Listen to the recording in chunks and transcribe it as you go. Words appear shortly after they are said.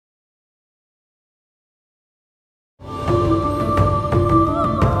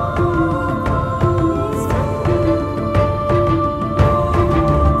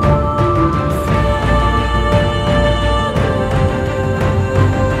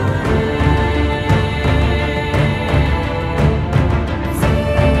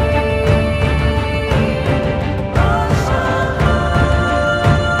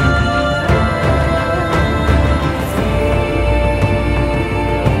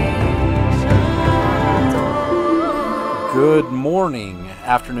morning,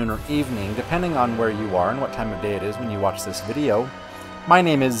 afternoon, or evening, depending on where you are and what time of day it is when you watch this video. My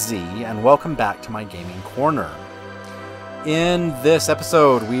name is Z, and welcome back to my gaming corner. In this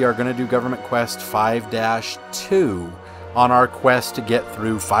episode, we are going to do Government Quest 5-2 on our quest to get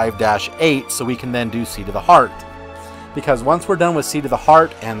through 5-8 so we can then do Seat of the Heart. Because once we're done with Seat of the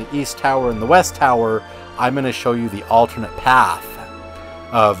Heart and the East Tower and the West Tower, I'm going to show you the alternate path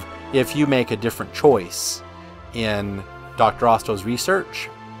of if you make a different choice in Dr. Osto's research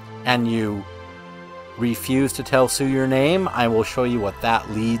and you refuse to tell Sue your name, I will show you what that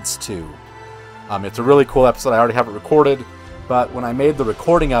leads to. It's a really cool episode. I already have it recorded, but when I made the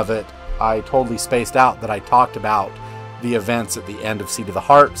recording of it, I totally spaced out that I talked about the events at the end of Seat of the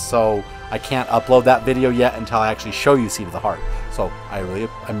Heart, so I can't upload that video yet until I actually show you Seat of the Heart. So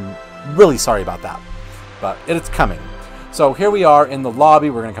I'm really sorry about that, but it's coming. So here we are in the lobby.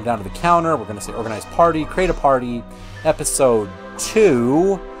 We're going to come down to the counter. We're going to say organize party, create a party, episode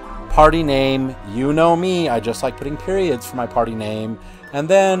 2, party name, you know me. I just like putting periods for my party name. And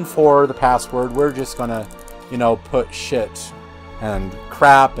then for the password, we're just going to, put shit and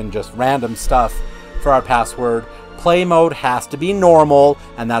crap and just random stuff for our password. Play mode has to be normal,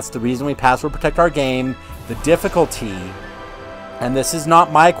 and that's the reason we password protect our game. The difficulty, and this is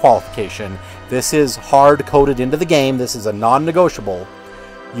not my qualification, this is hard-coded into the game, this is a non-negotiable.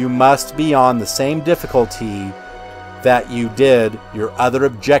 You must be on the same difficulty that you did your other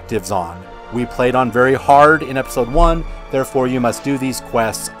objectives on. We played on very hard in episode 1, therefore you must do these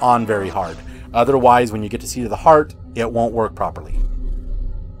quests on very hard. Otherwise, when you get to Seat of the Heart, it won't work properly.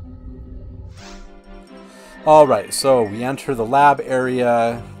 Alright, so we enter the lab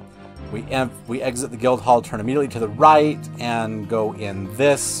area, we exit the guild hall, turn immediately to the right, and go in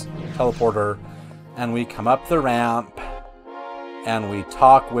this teleporter, and we come up the ramp, and we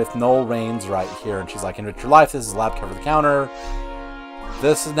talk with Noel Rains right here, and she's like, enrich your life, this is lab cover the counter.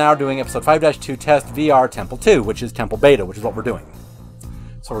 This is now doing episode 5-2 test VR Temple 2, which is Temple Beta, which is what we're doing.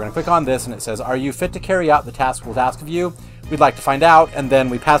 So we're going to click on this, and it says, are you fit to carry out the task we'll ask of you? We'd like to find out, and then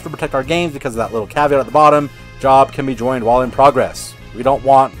we password protect our games because of that little caveat at the bottom. Job can be joined while in progress. We don't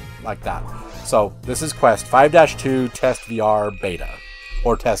want like that. So this is Quest 5-2 Test VR Beta,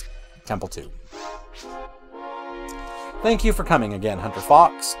 or Test Temple 2. Thank you for coming again, Hunter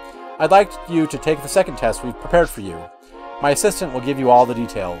Fox. I'd like you to take the second test we've prepared for you. My assistant will give you all the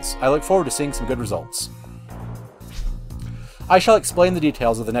details. I look forward to seeing some good results. I shall explain the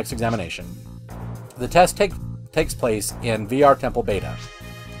details of the next examination. The test takes place in VR Temple Beta.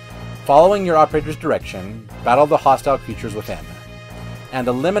 Following your operator's direction, battle the hostile creatures within, and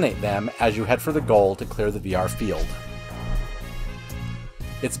eliminate them as you head for the goal to clear the VR field.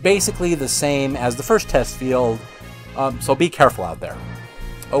 It's basically the same as the first test field, so be careful out there.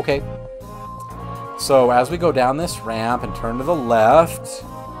 Okay. So as we go down this ramp and turn to the left,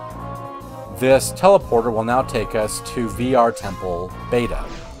 this teleporter will now take us to VR Temple Beta.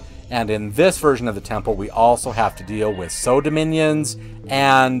 And in this version of the temple, we also have to deal with SO Dominions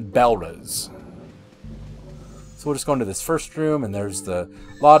and Belras. So we'll just go into this first room, and there's the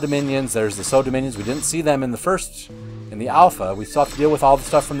Law Dominions, there's the SO Dominions. We didn't see them in the alpha. We still have to deal with all the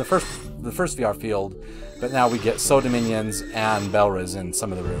stuff from the first VR field, but now we get SO Dominions and Belras in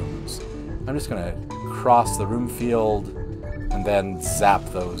some of the rooms. I'm just going to cross the room field and then zap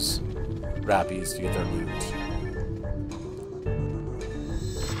those rappies to get their loot.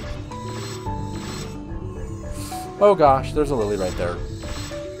 Oh gosh, there's a lily right there.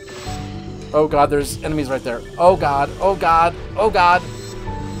 Oh god, there's enemies right there. Oh god, oh god, oh god!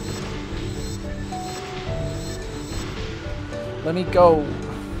 Let me go.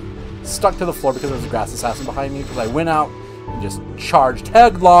 Stuck to the floor because there's a grass assassin behind me because I went out and just charged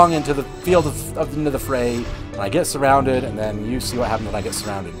headlong into the field into the fray, and I get surrounded, and then you see what happens when I get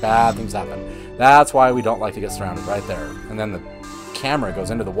surrounded. Bad things happen. That's why we don't like to get surrounded right there. And then the camera goes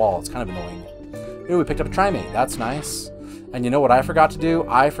into the wall. It's kind of annoying. Ooh, we picked up a trimate. That's nice. And you know what I forgot to do?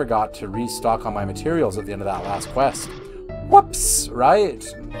 I forgot to restock on my materials at the end of that last quest. Whoops! Right?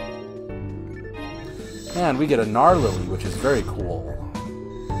 And we get a Gnar Lily, which is very cool.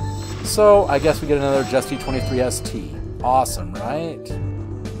 So, I guess we get another Justy 23ST. Awesome, right?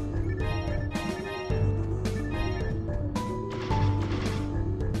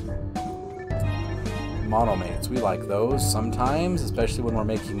 Monomates, we like those sometimes, especially when we're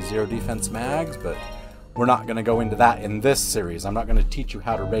making zero defense mags, but we're not going to go into that in this series. I'm not going to teach you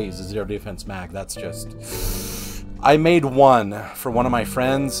how to raise a zero defense mag. That's just... I made one for one of my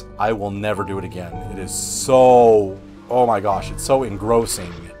friends. I will never do it again. It is so... oh my gosh, it's so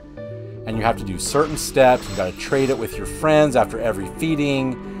engrossing. And you have to do certain steps. You got to trade it with your friends after every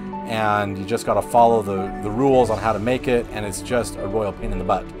feeding. and you just got to follow the rules on how to make it, and it's just a royal pain in the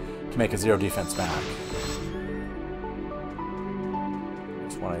butt to make a 0 defense mag.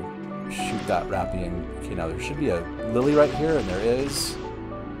 Just want to shoot that Rappy, and okay, now there should be a lily right here, and there is.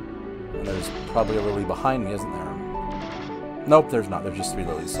 And there's probably a lily behind me, isn't there? Nope, there's not. There's just 3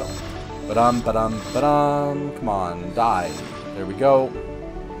 lilies, so. Come on, die. There we go.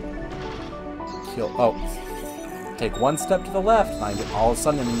 Kill. Oh. Take 1 step to the left, and I get all of a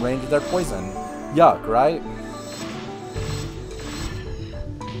sudden in range of their poison. Yuck, right?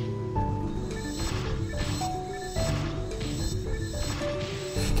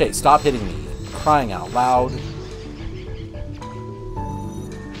 Okay, stop hitting me. Crying out loud.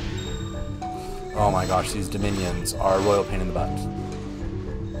 Oh my gosh, these Dominions are a royal pain in the butt.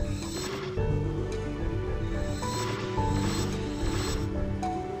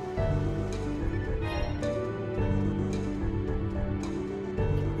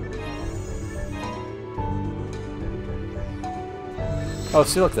 Oh,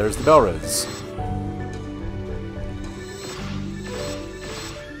 see, look, there's the Belriz.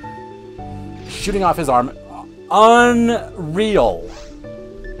 Shooting off his arm. Unreal.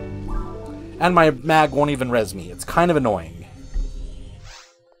 And my mag won't even res me. It's kind of annoying.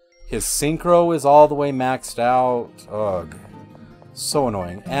 His synchro is all the way maxed out. Ugh. So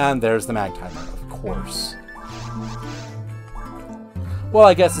annoying. And there's the mag timer, of course. Well,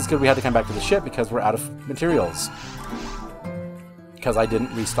 I guess it's good we had to come back to the ship because we're out of materials. Because I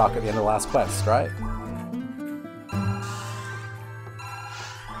didn't restock at the end of the last quest, right?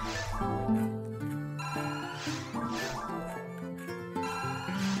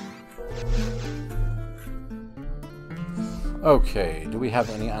 Okay, do we have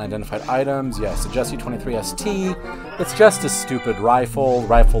any unidentified items? Yes, a Jesse 23ST. It's just a stupid rifle.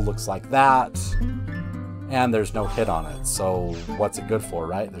 Rifle looks like that. And there's no hit on it, so what's it good for,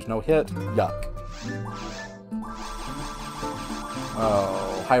 right? There's no hit? Yuck.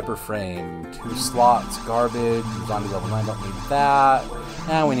 Oh, hyperframe. 2 slots, garbage. Zombie level 9, don't need that.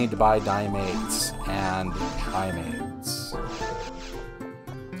 And we need to buy Dimates and Trimates.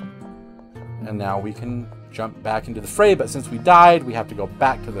 And now we can jump back into the fray, but since we died, we have to go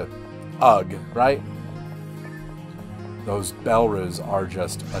back to the UGG, right? Those Belriz are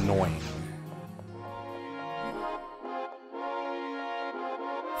just annoying.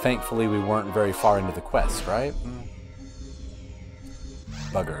 Thankfully, we weren't very far into the quest, right?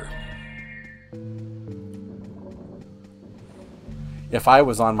 Bugger. If I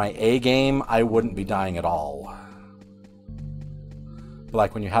was on my A game, I wouldn't be dying at all. But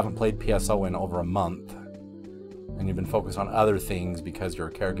like when you haven't played PSO in over a month, and you've been focused on other things because you're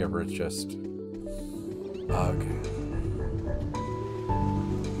a caregiver, it's just... Ugh.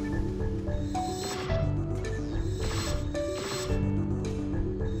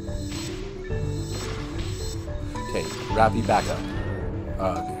 Okay, Rappy back up.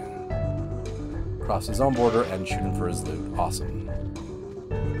 Ugh. Cross his own border and shoot him for his loot. Awesome.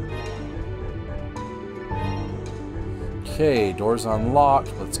 Okay, doors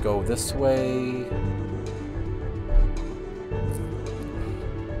unlocked. Let's go this way.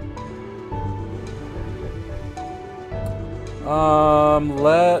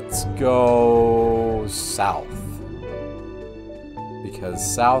 Let's go south.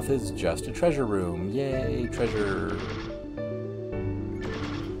 Because south is just a treasure room. Yay, treasure.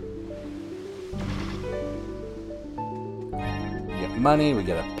 We get money, we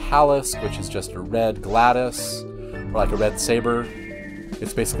get a palace, which is just a red Gladys, or like a red saber.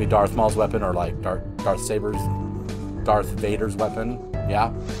 It's basically Darth Maul's weapon, or like Darth Vader's weapon.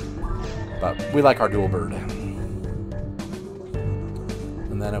 Yeah. But we like our dual bird.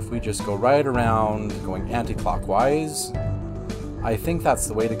 And then if we just go right around, going anti-clockwise, I think that's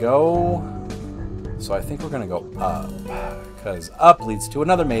the way to go. So I think we're going to go up, because up leads to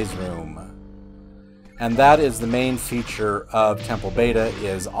another maze room. And that is the main feature of Temple Beta,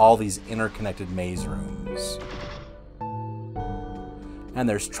 is all these interconnected maze rooms. And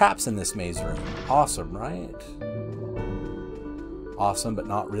there's traps in this maze room. Awesome, right? Awesome, but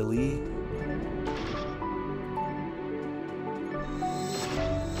not really.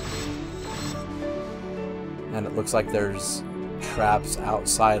 And it looks like there's traps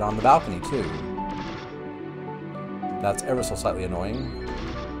outside on the balcony, too. That's ever so slightly annoying.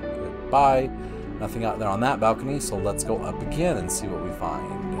 Goodbye. Nothing out there on that balcony, so let's go up again and see what we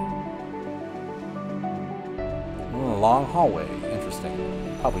find. Oh, a long hallway.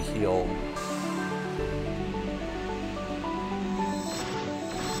 Interesting. Probably heal.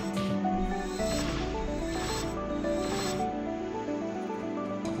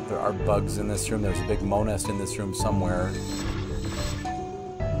 There are bugs in this room. There's a big monest in this room somewhere.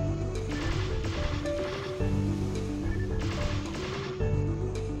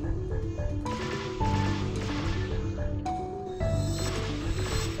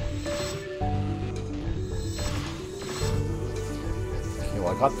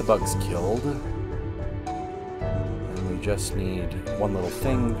 got the bugs killed. And we just need one little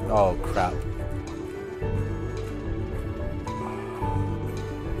thing. Oh, crap.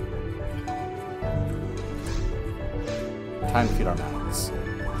 Time to feed our mags.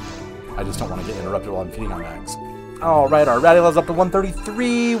 I just don't want to get interrupted while I'm feeding our mags. Alright, our ratty level's up to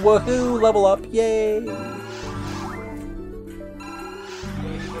 133. Woohoo! Level up. Yay!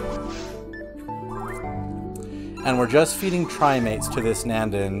 And we're just feeding trimates to this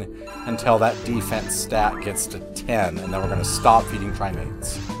Nandon until that defense stat gets to 10, and then we're going to stop feeding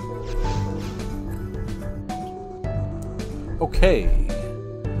trimates. Okay.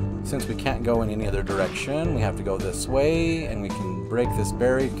 Since we can't go in any other direction, we have to go this way, and we can break this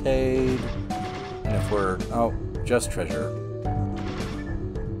barricade. And if we're... oh, just treasure.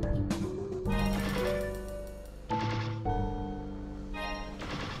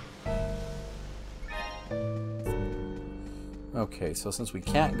 Okay, so since we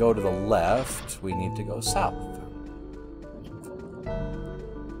can't go to the left, we need to go south.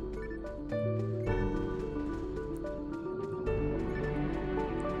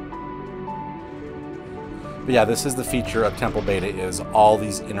 But yeah, this is the feature of Temple Beta, is all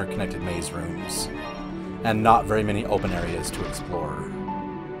these interconnected maze rooms. And not very many open areas to explore.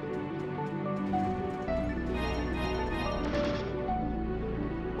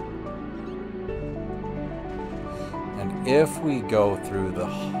 And if we go through the...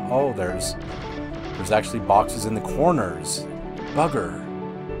 oh, there's actually boxes in the corners. Bugger.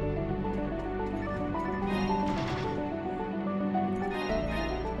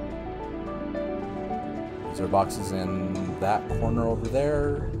 Is there boxes in that corner over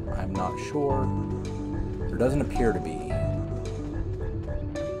there? I'm not sure. There doesn't appear to be.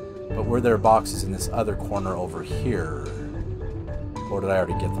 But were there boxes in this other corner over here? Or did I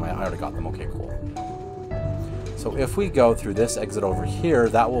already get them? I already got them. Okay, cool. So if we go through this exit over here,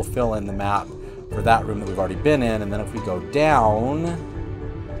 that will fill in the map for that room that we've already been in. And then if we go down,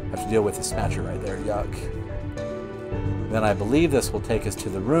 I have to deal with the smatcher right there. Yuck. Then I believe this will take us to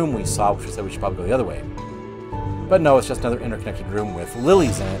the room we saw, which we said we should probably go the other way. But no, it's just another interconnected room with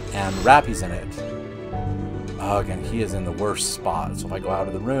lilies in it and rappies in it. Ugh, and he is in the worst spot. So if I go out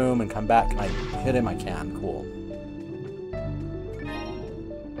of the room and come back, can I hit him? I can. Cool.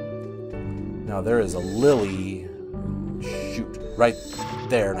 Now there is a lily, shoot, right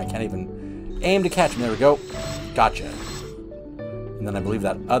there, and I can't even aim to catch him. There we go. Gotcha. And then I believe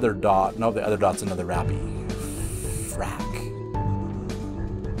that other dot, no, the other dot's another rappy. Frack.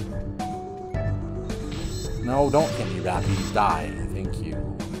 No, don't hit me, rappy. Die. Thank you.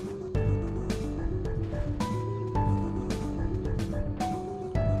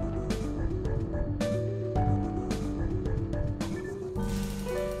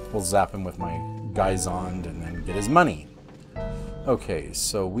 We'll zap him with my Geizond and then get his money. Okay,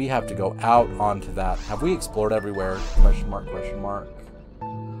 so we have to go out onto that. Have we explored everywhere? Question mark, question mark.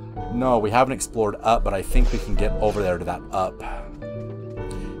 No, we haven't explored up, but I think we can get over there to that up.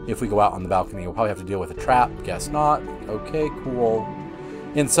 If we go out on the balcony, we'll probably have to deal with a trap. Guess not. Okay, cool.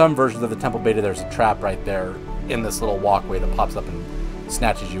 In some versions of the Temple Beta, there's a trap right there in this little walkway that pops up and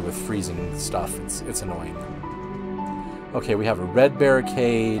snatches you with freezing stuff. It's annoying. Okay, we have a red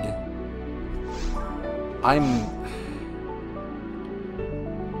barricade.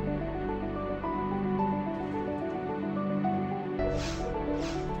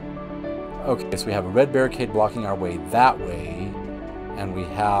 Okay, so we have a red barricade blocking our way that way, and we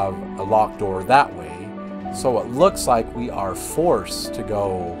have a locked door that way. So it looks like we are forced to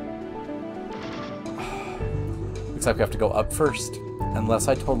go... looks like we have to go up first, unless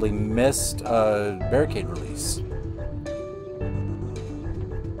I totally missed a barricade release.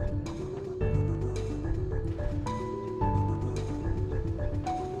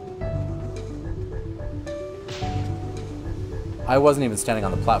 I wasn't even standing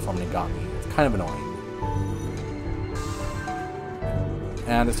on the platform and it got me. It's kind of annoying.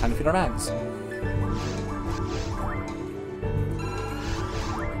 And it's time to feed our mags.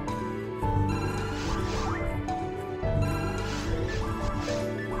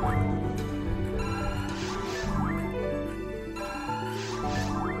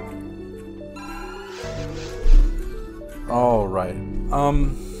 All right.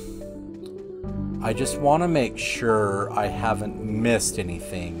 I just want to make sure I haven't missed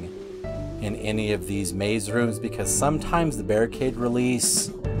anything in any of these maze rooms, because sometimes the barricade release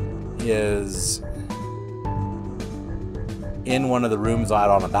is in one of the rooms out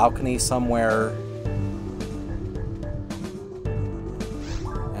on a balcony somewhere.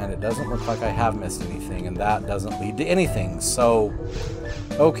 And it doesn't look like I have missed anything, and that doesn't lead to anything. So,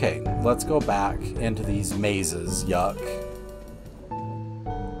 okay, let's go back into these mazes. Yuck.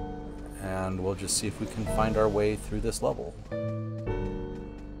 we'll just see if we can find our way through this level.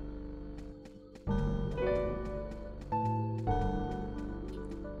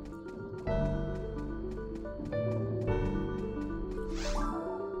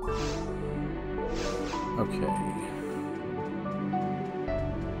 Okay.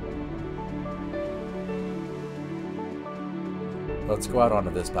 Let's go out onto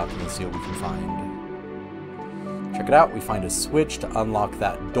this balcony and see what we can find. Check it out. We find a switch to unlock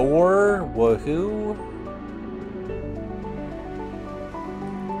that door. Woohoo!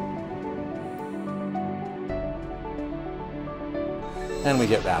 And we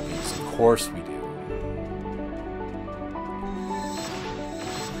get Rappies. Of course we do.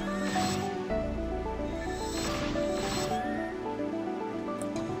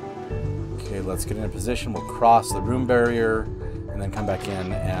 Okay, let's get in a position. We'll cross the room barrier. And then come back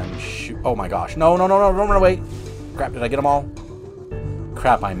in and shoot. Oh my gosh. No, no, no, no, don't run away. Crap, did I get them all?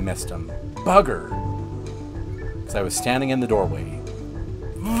 Crap, I missed them. Bugger. Because I was standing in the doorway.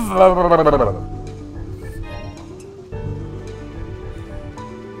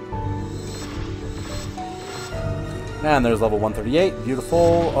 And there's level 138.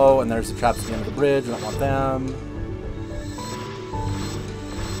 Beautiful. Oh, and there's the traps at the end of the bridge. I don't want them.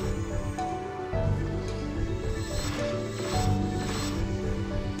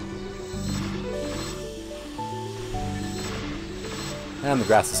 And the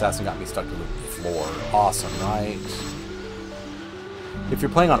grass assassin got me stuck to the floor. Awesome, right? If you're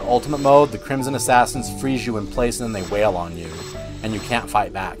playing on ultimate mode, the Crimson Assassins freeze you in place and then they wail on you. And you can't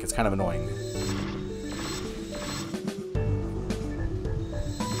fight back. It's kind of annoying.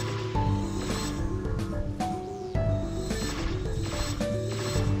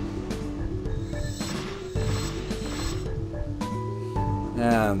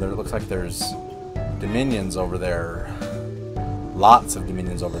 And it looks like there's Dominions over there. Lots of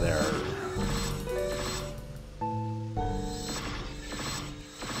Dominions over there.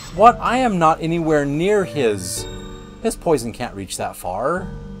 What? I am not anywhere near his... His poison can't reach that far.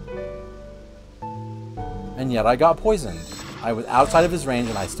 And yet I got poisoned. I was outside of his range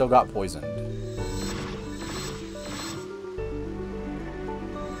and I still got poisoned.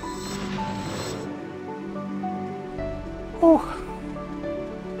 Whew.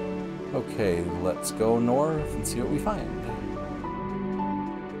 Okay, let's go north and see what we find.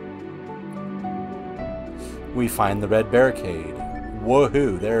 We find the red barricade.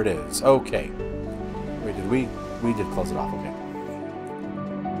 Woohoo, there it is. Okay. Wait, we did close it off, okay.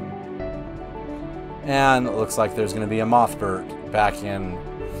 And it looks like there's going to be a Mothbird back in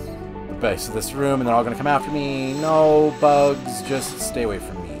the base of this room, and they're all going to come after me. No, bugs, just stay away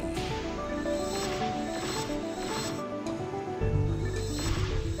from me.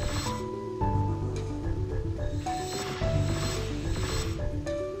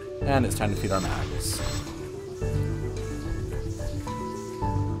 And it's time to feed our mags.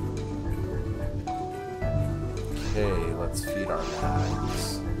 Okay, let's feed our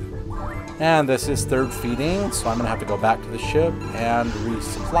mags. And this is third feeding, so I'm going to have to go back to the ship and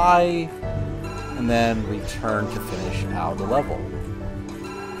resupply, and then return to finish out the level.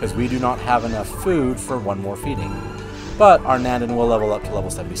 Because we do not have enough food for one more feeding. But our Nandon will level up to level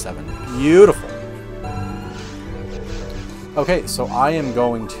 77. Beautiful! Okay, so I am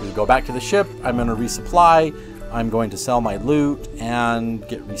going to go back to the ship, I'm going to resupply, I'm going to sell my loot and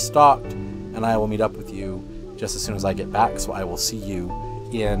get restocked, and I will meet up with you just as soon as I get back, so I will see you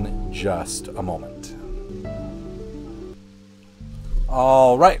in just a moment.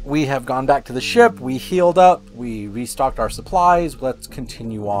 Alright, we have gone back to the ship, we healed up, we restocked our supplies, let's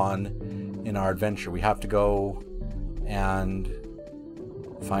continue on in our adventure. We have to go and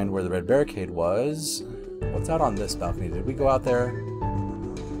find where the red barricade was. What's out on this balcony? Did we go out there?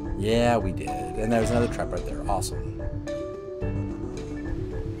 Yeah, we did. And there's another trap right there. Awesome.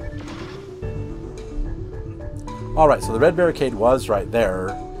 Alright, so the red barricade was right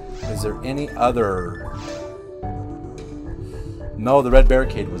there. Is there any other... No, the red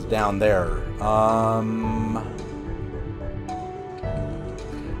barricade was down there. I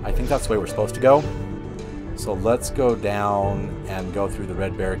think that's the way we're supposed to go. So let's go down and go through the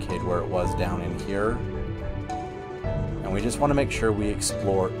red barricade where it was down in here. And we just want to make sure we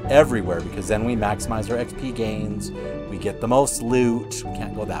explore everywhere, because then we maximize our XP gains, we get the most loot. We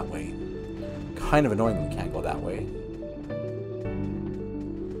can't go that way. Kind of annoying that we can't go that way.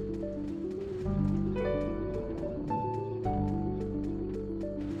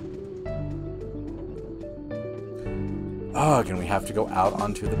 Ugh, and we have to go out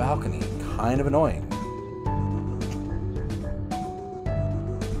onto the balcony. Kind of annoying.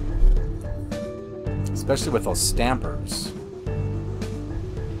 Especially with those stampers.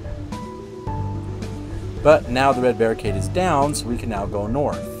 But now the red barricade is down, so we can now go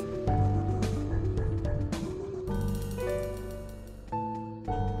north.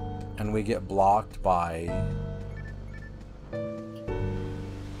 And we get blocked by...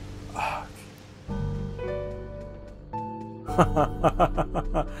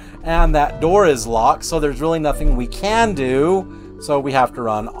 and that door is locked, so there's really nothing we can do. So we have to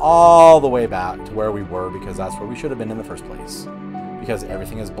run all the way back to where we were, because that's where we should have been in the first place. Because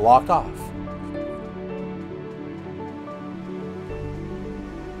everything is blocked off.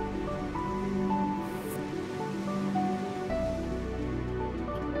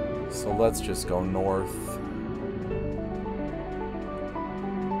 So let's just go north.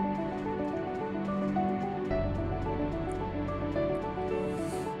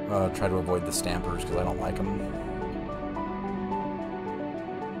 Try to avoid the stampers because I don't like them.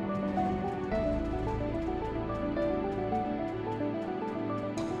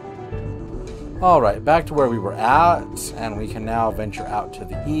 Alright, back to where we were at, and we can now venture out to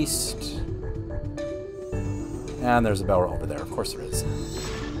the east. And there's a bell over there, of course there is.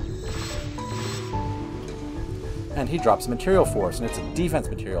 And he drops a material for us, and it's a defense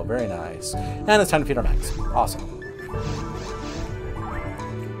material, very nice. And it's time to feed our max. Awesome.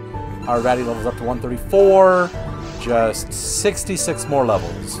 Our ratty level's up to 134. Just 66 more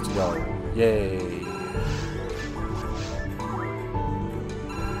levels to go. Yay.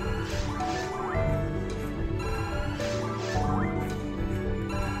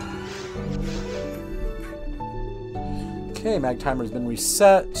 Okay, mag timer's been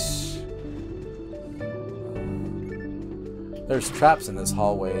reset. There's traps in this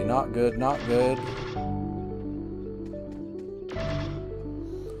hallway. Not good, not good.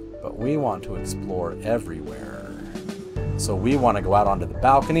 But we want to explore everywhere. So we want to go out onto the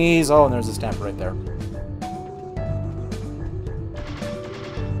balconies. Oh, and there's a stamper right there.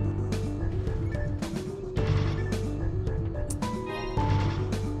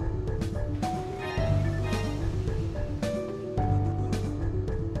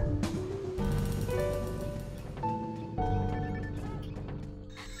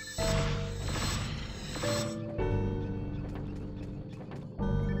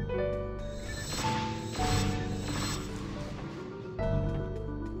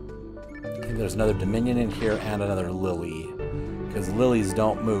 There's another Dominion in here and another Lily. Because lilies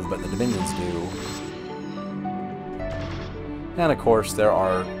don't move, but the Dominions do. And of course, there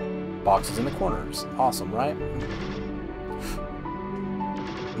are boxes in the corners. Awesome, right?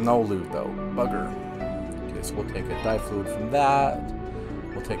 No loot, though. Bugger. Okay, so we'll take a dye fluid from that.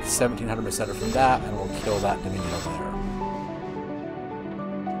 We'll take 1700 Meseta from that, and we'll kill that Dominion over there.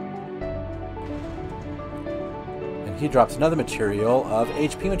 He drops another material of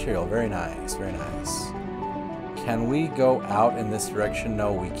HP material. Very nice, very nice. Can we go out in this direction?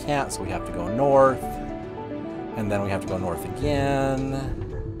 No, we can't, so we have to go north. And then we have to go north again.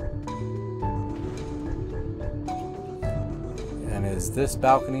 And is this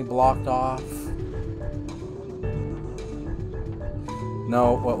balcony blocked off?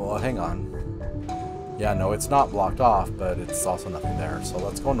 No, well, hang on. Yeah, no, it's not blocked off, but it's also nothing there. So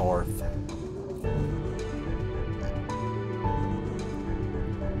let's go north.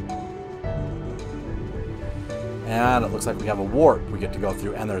 And it looks like we have a warp we get to go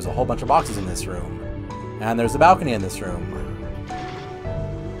through, and there's a whole bunch of boxes in this room. And there's a balcony in this room.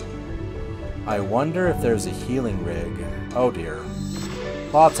 I wonder if there's a healing rig. Oh dear.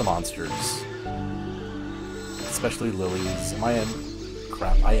 Lots of monsters. Especially lilies. Am I in?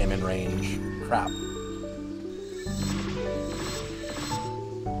 Crap, I am in range. Crap.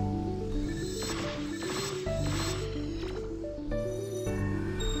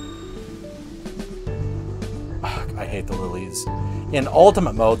 I hate the lilies. In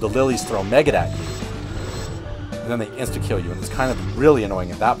ultimate mode, the lilies throw Megad at you. And then they insta-kill you, and it's kind of really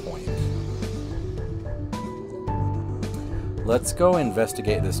annoying at that point. Let's go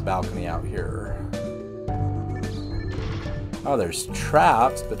investigate this balcony out here. Oh, there's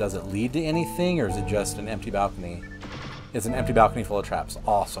traps, but does it lead to anything, or is it just an empty balcony? It's an empty balcony full of traps.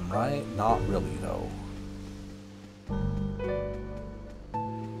 Awesome, right? Not really, though.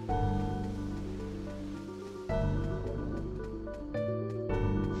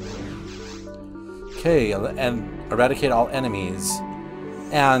 Okay, and eradicate all enemies.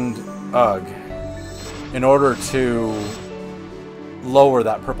 And, ugh. In order to lower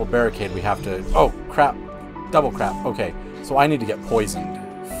that purple barricade, we have to... Oh, crap. Double crap. Okay, so I need to get poisoned.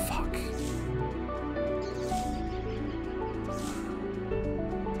 Fuck.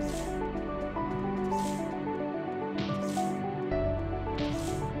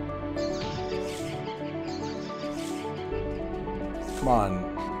 Come on.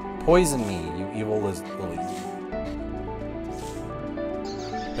 Poison me, you evil Lily.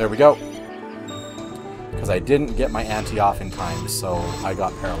 There we go. Because I didn't get my anti off in time, so I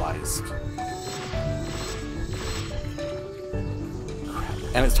got paralyzed.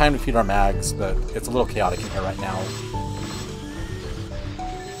 And it's time to feed our mags, but it's a little chaotic in here right now.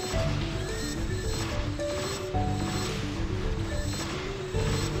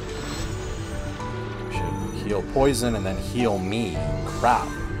 Should heal poison and then heal me. Crap.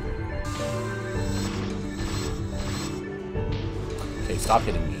 Okay, stop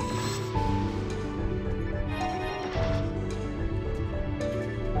hitting me.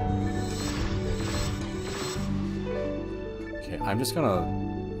 Okay, I'm just gonna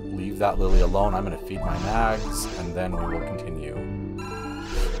leave that Lily alone. I'm gonna feed my mags, and then we will continue.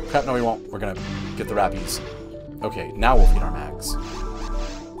 Crap, no we won't. We're gonna get the rappies. Okay, now we'll feed our mags.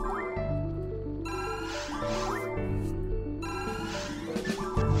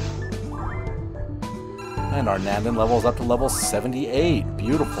 And our Nandon level is up to level 78.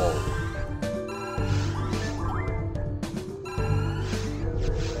 Beautiful.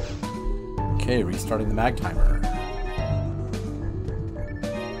 Okay, restarting the mag timer.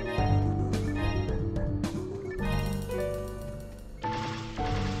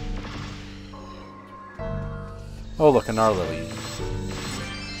 Oh, look, an Lily.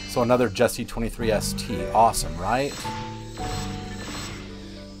 So another Jessie 23ST. Awesome, right?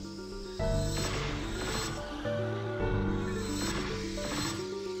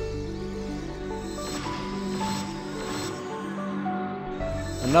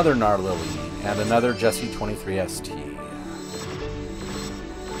 Another Lily, and another Jessie 23ST.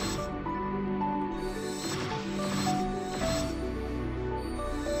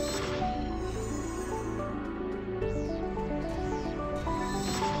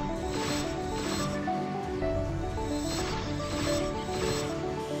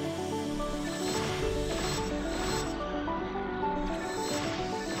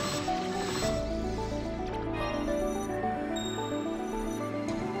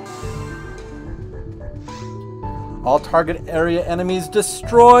 All target area enemies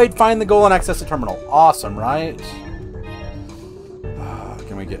destroyed. Find the goal and access the terminal. Awesome, right?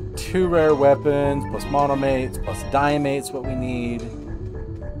 Can we get 2 rare weapons, plus monomates, plus diamates, what we need.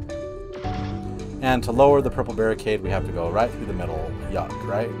 And to lower the purple barricade, we have to go right through the middle. Yuck,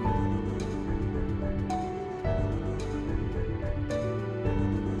 right?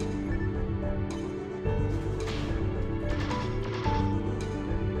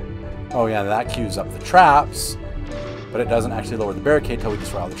 Oh yeah, that queues up the traps. But it doesn't actually lower the barricade until we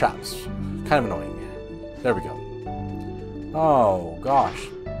destroy all the traps. Kind of annoying. There we go. Oh, gosh.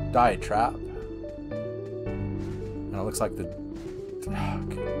 Die, trap. And it looks like the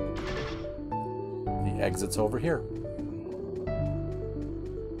exit's over here.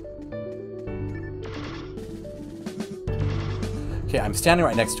 Okay, I'm standing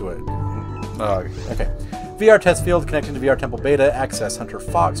right next to it. Okay. VR test field connecting to VR Temple Beta. Access Hunter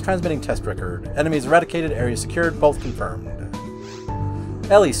Fox. Transmitting test record. Enemies eradicated. Area secured. Both confirmed.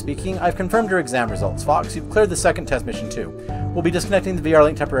 Ellie speaking. I've confirmed your exam results, Fox. You've cleared the second test mission too. We'll be disconnecting the VR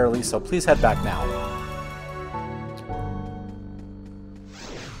link temporarily, so please head back now.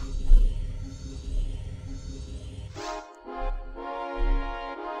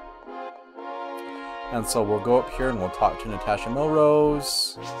 And so we'll go up here and we'll talk to Natasha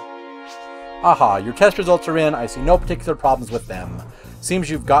Milrose. Aha, your test results are in. I see no particular problems with them. Seems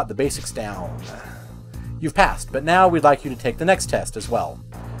you've got the basics down. You've passed, but now we'd like you to take the next test as well.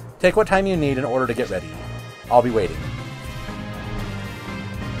 Take what time you need in order to get ready. I'll be waiting.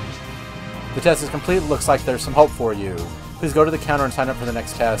 The test is complete. Looks like there's some hope for you. Please go to the counter and sign up for the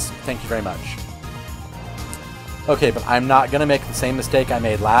next test. Thank you very much. Okay, but I'm not going to make the same mistake I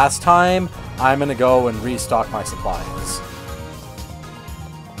made last time. I'm going to go and restock my supplies.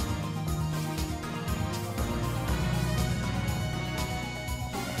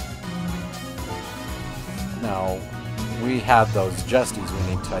 Now, we have those Justies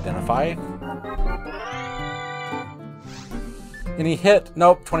we need to identify. Any hit?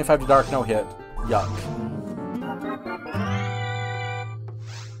 Nope. 25 to dark, no hit. Yuck.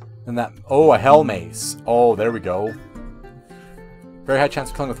 And that... Oh, a Hell Mace. Oh, there we go. Very high chance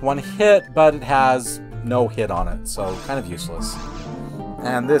of killing with 1 hit, but it has no hit on it, so kind of useless.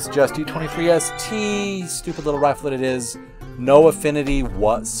 And this Justie 23ST, stupid little rifle that it is, no affinity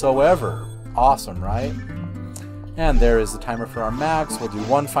whatsoever. Awesome, right? And there is the timer for our mags. We'll do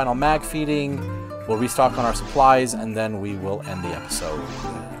 1 final mag feeding. We'll restock on our supplies, and then we will end the episode.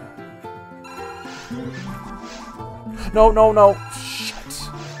 No, no, no. Shit.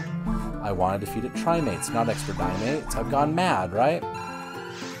 I wanted to feed it trimates, not extra dimates. I've gone mad, right?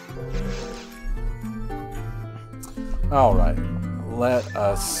 Alright, let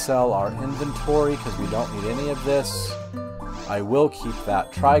us sell our inventory because we don't need any of this. I will keep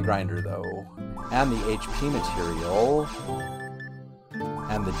that tri-grinder though, and the HP material,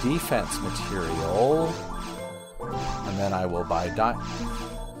 and the defense material, and then I will buy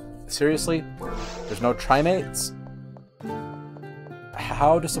Seriously? There's no trimates?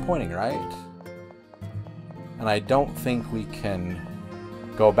 How disappointing, right? And I don't think we can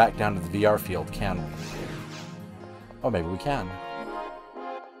go back down to the VR field, can we? Oh, maybe we can.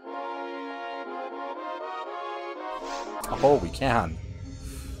 Oh, we can.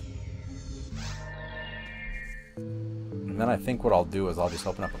 And then I think what I'll do is I'll just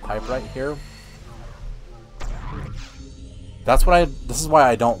open up a pipe right here. This is why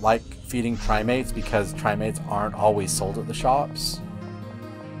I don't like feeding trimates, because trimates aren't always sold at the shops.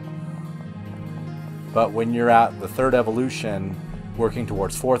 But when you're at the 3rd evolution, working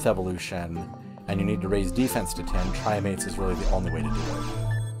towards 4th evolution, and you need to raise defense to 10, trimates is really the only way to do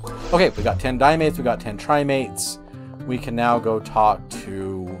it. Okay, we got 10 dimates, we got 10 trimates. We can now go talk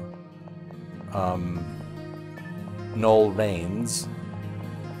to Noel Rains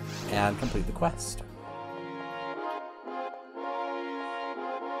and complete the quest.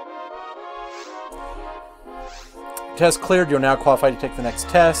 Test cleared. You're now qualified to take the next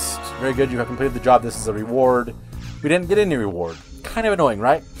test. Very good. You have completed the job. This is a reward. We didn't get any reward. Kind of annoying,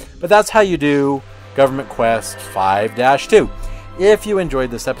 right? But that's how you do Government Quest 5-2. If you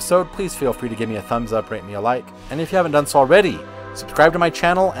enjoyed this episode, please feel free to give me a thumbs up, rate me a like, and if you haven't done so already, subscribe to my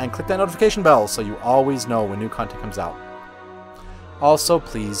channel and click that notification bell so you always know when new content comes out. Also,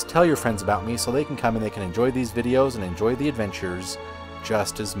 please tell your friends about me so they can come and they can enjoy these videos and enjoy the adventures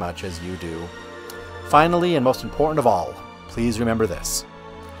just as much as you do. Finally, and most important of all, please remember this.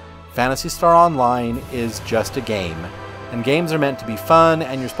 Phantasy Star Online is just a game, and games are meant to be fun,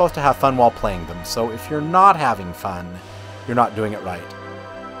 and you're supposed to have fun while playing them, so if you're not having fun, you're not doing it right.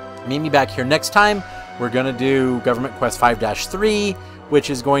 Meet me back here next time. We're going to do Government Quest 5-3, which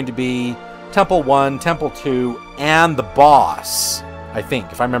is going to be Temple 1, Temple 2, and the boss, I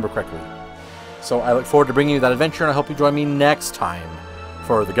think, if I remember correctly. So I look forward to bringing you that adventure, and I hope you join me next time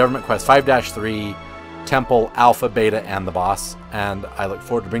for the Government Quest 5-3, Temple, Alpha, Beta, and the boss, and I look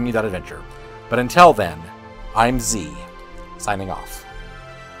forward to bringing you that adventure. But until then, I'm Z, signing off.